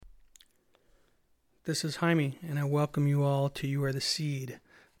This is Jaime, and I welcome you all to You Are the Seed.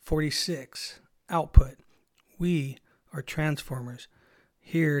 46. Output. We are transformers,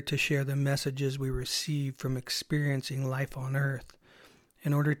 here to share the messages we receive from experiencing life on Earth,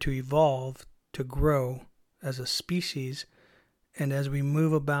 in order to evolve, to grow as a species, and as we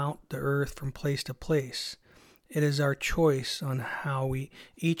move about the Earth from place to place. It is our choice on how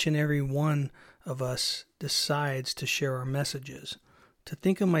each and every one of us decides to share our messages. To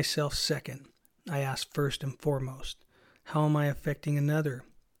think of myself second, I ask first and foremost, how am I affecting another?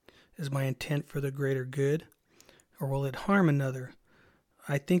 Is my intent for the greater good, or will it harm another?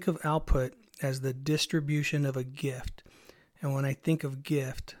 I think of output as the distribution of a gift, and when I think of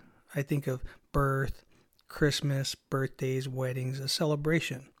gift, I think of birth, Christmas, birthdays, weddings, a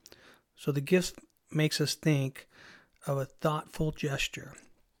celebration. So the gift makes us think of a thoughtful gesture.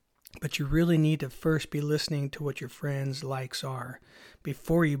 But you really need to first be listening to what your friends' likes are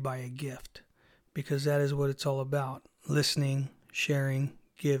before you buy a gift, because that is what it's all about. Listening, sharing,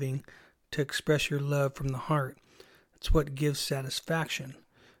 giving, to express your love from the heart. It's what gives satisfaction.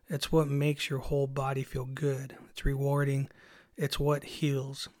 It's what makes your whole body feel good. It's rewarding. It's what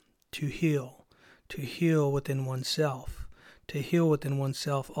heals. To heal within oneself. To heal within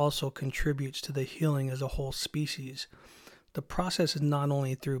oneself also contributes to the healing as a whole species. The process is not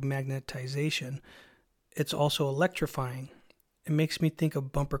only through magnetization, it's also electrifying. It makes me think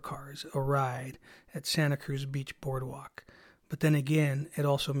of bumper cars, a ride at Santa Cruz Beach Boardwalk. But then again, it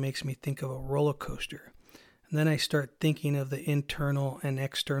also makes me think of a roller coaster. And then I start thinking of the internal and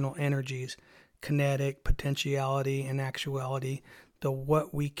external energies, kinetic, potentiality, and actuality, the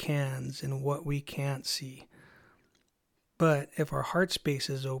what we cans and what we can't see. But if our heart space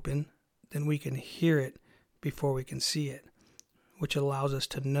is open, then we can hear it before we can see it, which allows us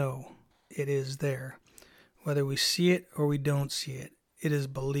to know it is there. Whether we see it or we don't see it, it is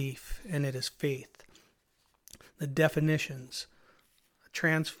belief and it is faith. The definitions: a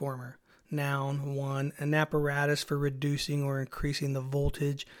transformer, noun, 1, an apparatus for reducing or increasing the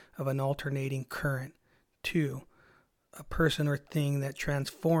voltage of an alternating current. 2, a person or thing that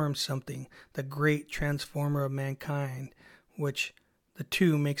transforms something, the great transformer of mankind, which the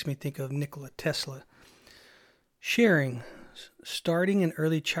 2 makes me think of Nikola Tesla. Sharing. Starting in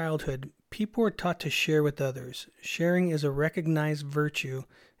early childhood, people are taught to share with others. Sharing is a recognized virtue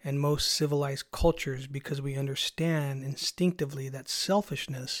in most civilized cultures because we understand instinctively that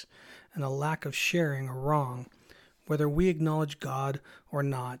selfishness and a lack of sharing are wrong. Whether we acknowledge God or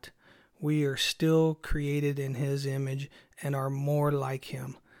not, we are still created in His image and are more like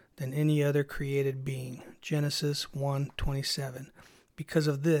Him than any other created being. Genesis 1:27. Because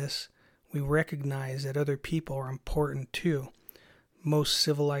of this, we recognize that other people are important too. Most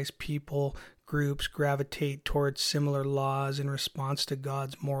civilized people groups gravitate towards similar laws in response to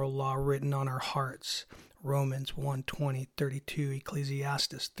God's moral law written on our hearts. Romans 1:20-32,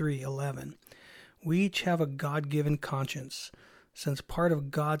 Ecclesiastes 3:11. We each have a God-given conscience, since part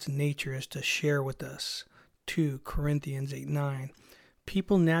of God's nature is to share with us. 2 Corinthians 8:9.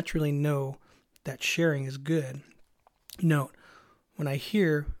 People naturally know that sharing is good. Note, when I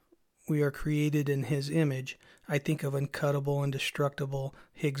hear we are created in His image, I think of uncuttable, indestructible,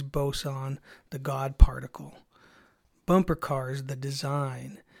 Higgs boson, the God particle. Bumper cars, the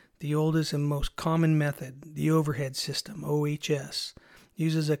design. The oldest and most common method, the overhead system, OHS,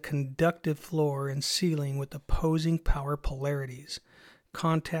 uses a conductive floor and ceiling with opposing power polarities.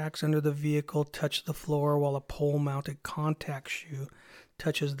 Contacts under the vehicle touch the floor while a pole-mounted contact shoe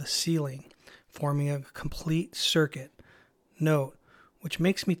touches the ceiling, forming a complete circuit. Note, which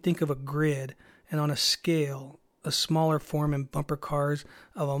makes me think of a grid, and on a scale, a smaller form in bumper cars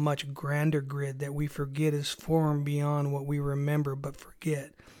of a much grander grid that we forget is formed beyond what we remember but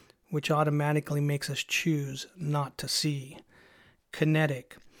forget, which automatically makes us choose not to see.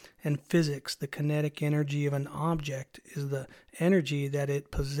 Kinetic. In physics, the kinetic energy of an object is the energy that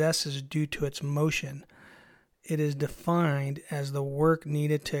it possesses due to its motion. It is defined as the work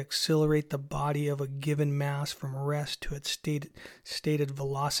needed to accelerate the body of a given mass from rest to its stated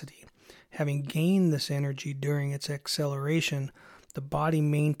velocity. Having gained this energy during its acceleration, the body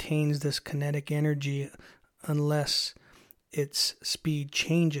maintains this kinetic energy unless its speed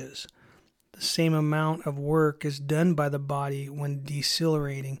changes. The same amount of work is done by the body when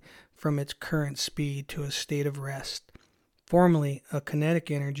decelerating from its current speed to a state of rest. Formally, a kinetic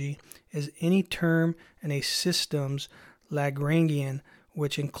energy is any term in a system's Lagrangian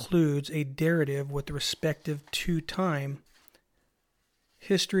which includes a derivative with respect to time.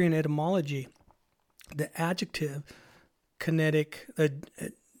 History and etymology. The adjective kinetic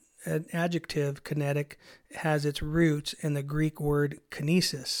has its roots in the Greek word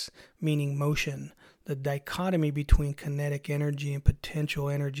kinesis, meaning motion. The dichotomy between kinetic energy and potential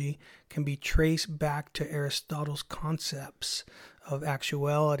energy can be traced back to Aristotle's concepts of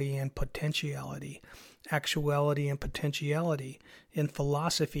actuality and potentiality. Actuality and potentiality. In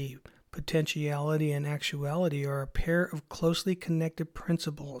philosophy, potentiality and actuality are a pair of closely connected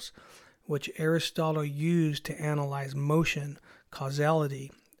principles which Aristotle used to analyze motion,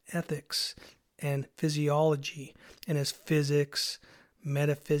 causality, ethics, and physiology in his Physics,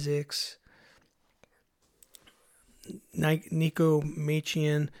 Metaphysics,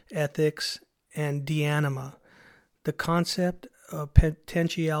 Nicomachean Ethics, and De Anima. The concept of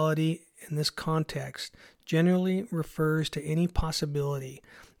potentiality in this context generally refers to any possibility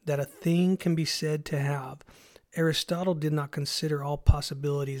that a thing can be said to have. Aristotle did not consider all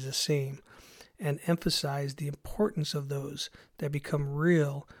possibilities the same and emphasized the importance of those that become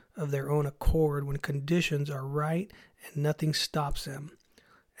real of their own accord when conditions are right and nothing stops them.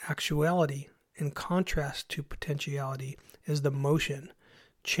 Actuality, in contrast to potentiality, is the motion,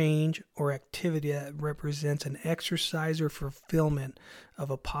 change, or activity that represents an exercise or fulfillment of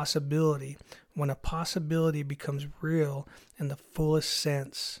a possibility when a possibility becomes real in the fullest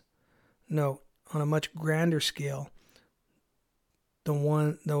sense. Note, on a much grander scale, the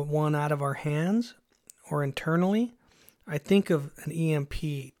one out of our hands or internally, I think of an EMP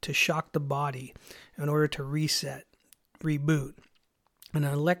to shock the body in order to reset, reboot. An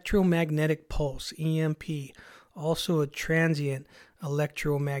electromagnetic pulse, EMP, also a transient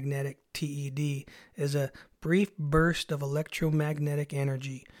electromagnetic, TED, is a brief burst of electromagnetic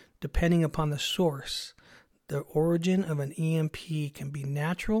energy. Depending upon the source, the origin of an EMP can be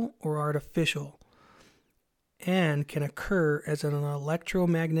natural or artificial and can occur as an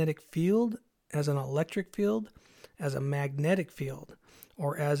electromagnetic field, as an electric field, as a magnetic field,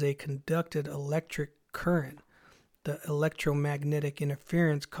 or as a conducted electric current. The electromagnetic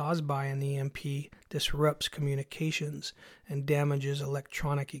interference caused by an EMP disrupts communications and damages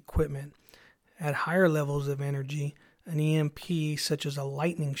electronic equipment. At higher levels of energy, an EMP, such as a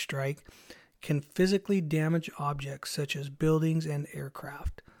lightning strike, can physically damage objects such as buildings and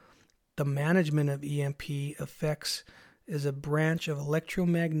aircraft. The management of EMP effects is a branch of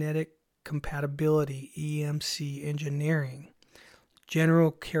electromagnetic compatibility, EMC engineering.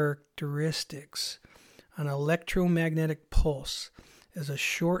 General characteristics. An electromagnetic pulse is a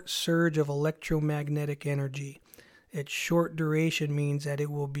short surge of electromagnetic energy. Its short duration means that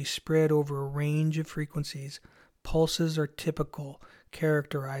it will be spread over a range of frequencies. Pulses are typical,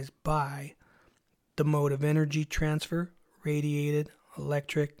 characterized by the mode of energy transfer, radiated,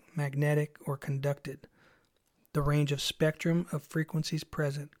 electric, magnetic, or conducted. The range of spectrum of frequencies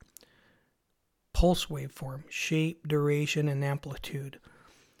present. Pulse waveform, shape, duration, and amplitude.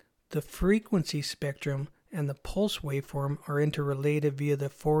 The frequency spectrum and the pulse waveform are interrelated via the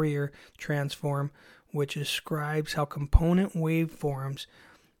Fourier transform, which describes how component waveforms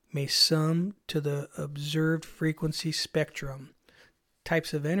may sum to the observed frequency spectrum.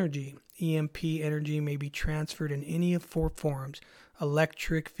 Types of energy. EMP energy may be transferred in any of four forms: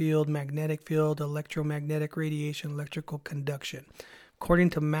 electric field, magnetic field, electromagnetic radiation, electrical conduction.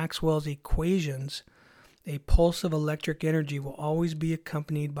 According to Maxwell's equations, a pulse of electric energy will always be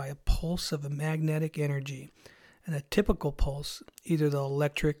accompanied by a pulse of magnetic energy. And a typical pulse, either the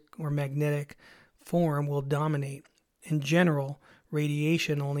electric or magnetic form, will dominate. In general,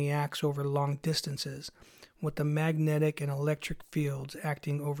 radiation only acts over long distances, with the magnetic and electric fields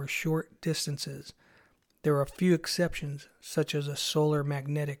acting over short distances. There are a few exceptions, such as a solar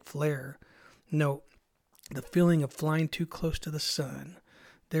magnetic flare. Note, the feeling of flying too close to the sun,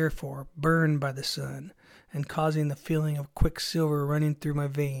 therefore burned by the sun, and causing the feeling of quicksilver running through my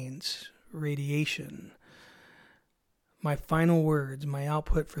veins, radiation. My final words, my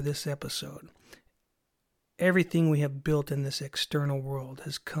output for this episode. Everything we have built in this external world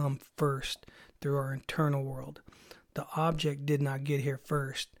has come first through our internal world. The object did not get here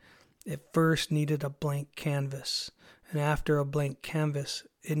first. It first needed a blank canvas, and after a blank canvas,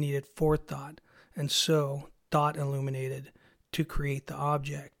 it needed forethought, and so thought illuminated to create the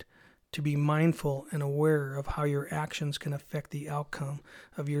object. To be mindful and aware of how your actions can affect the outcome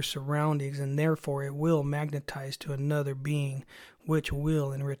of your surroundings, and therefore it will magnetize to another being, which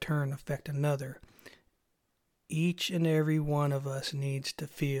will in return affect another. Each and every one of us needs to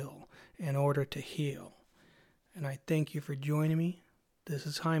feel in order to heal. And I thank you for joining me. This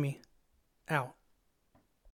is Jaime, out.